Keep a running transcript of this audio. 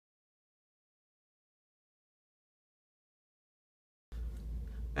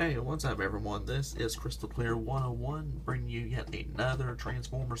Hey, what's up everyone? This is Crystal Clear 101, bringing you yet another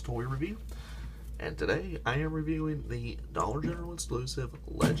Transformers toy review. And today I am reviewing the Dollar General exclusive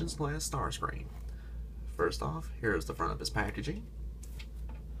Legends Class Starscream. First off, here's the front of his packaging.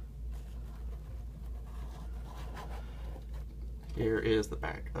 Here is the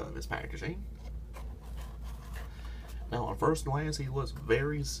back of his packaging. Now, on first glance, he looks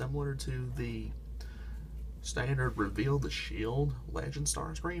very similar to the standard Reveal the Shield Legend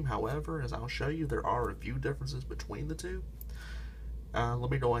Starscream. However, as I'll show you, there are a few differences between the two.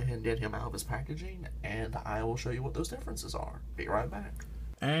 Let me go ahead and get him out of his packaging, and I will show you what those differences are. Be right back.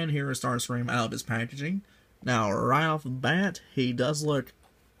 And here is Starscream out of his packaging. Now, right off the bat, he does look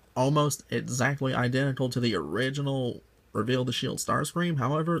almost exactly identical to the original Reveal the Shield Starscream.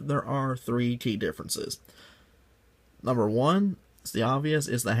 However, there are three key differences. Number one, it's the obvious,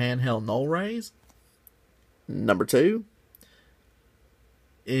 is the handheld null rays. Number two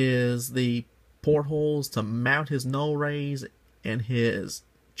is the portholes to mount his null rays in his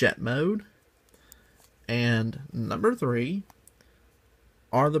jet mode. And number three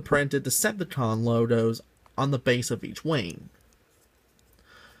are the printed Decepticon logos on the base of each wing.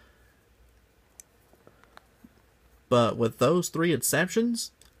 But with those three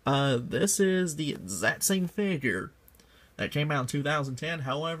exceptions, this is the exact same figure that came out in 2010.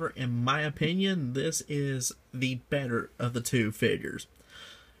 However, in my opinion, this is the better of the two figures.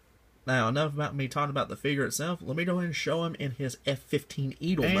 Now, enough about me talking about the figure itself. Let me go ahead and show him in his F-15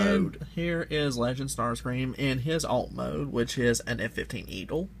 Eagle mode. Here is Legend Starscream in his alt mode, which is an F-15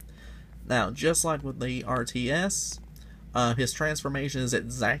 Eagle. Now, just like with the RTS, his transformation is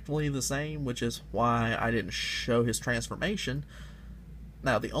exactly the same, which is why I didn't show his transformation.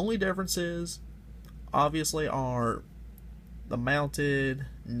 Now, the only differences, obviously, are the mounted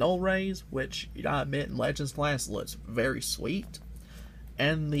null rays, which you gotta admit in Legends class looks very sweet,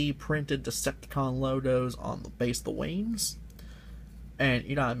 and the printed Decepticon logos on the base of the wings. And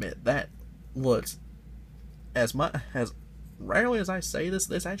you gotta admit that looks, as rarely as I say this,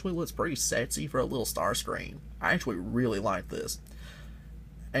 this actually looks pretty sexy for a little Starscream. I actually really like this.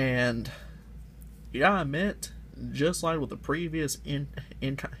 And you gotta admit, just like with the previous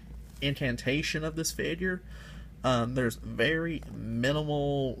incantation of this figure, there's very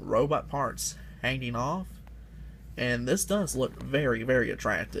minimal robot parts hanging off, and this does look very, very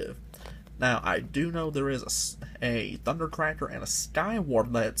attractive. Now, I do know there is a Thundercracker and a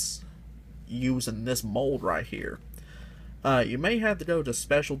Skywarp that's used in this mold right here. You may have to go to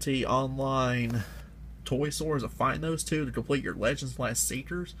specialty online toy stores to find those two to complete your Legends class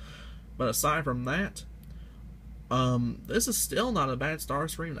seekers, but aside from that, this is still not a bad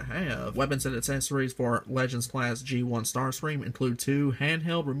Starscream to have. Weapons and accessories for Legends Class G1 Starscream include two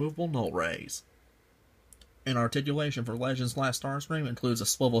handheld removable null rays. An articulation for Legends Class Starscream includes a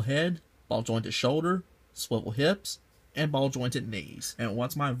swivel head, ball jointed shoulder, swivel hips, and ball jointed knees. And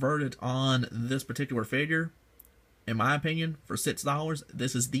what's my verdict on this particular figure? In my opinion, for $6,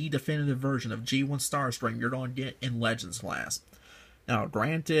 this is the definitive version of G1 Starscream you're going to get in Legends Class. Now,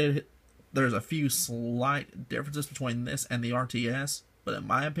 granted, there's a few slight differences between this and the RTS, but in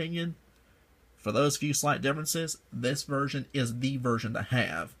my opinion, for those few slight differences, this version is the version to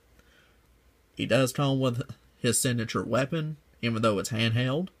have. He does come with his signature weapon, even though it's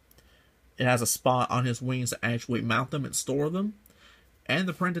handheld. It has a spot on his wings to actually mount them and store them, and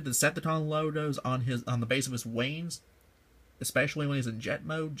the printed Decepticon logos on the base of his wings, especially when he's in jet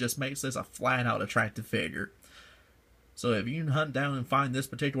mode, just makes this a flat-out attractive figure. So if you can hunt down and find this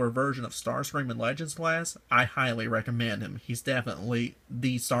particular version of Starscream in Legends class, I highly recommend him. He's definitely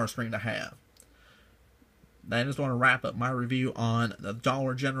the Starscream to have. That is going to wrap up my review on the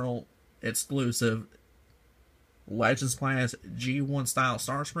Dollar General exclusive Legends class G1 style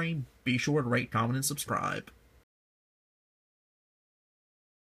Starscream. Be sure to rate, comment, and subscribe.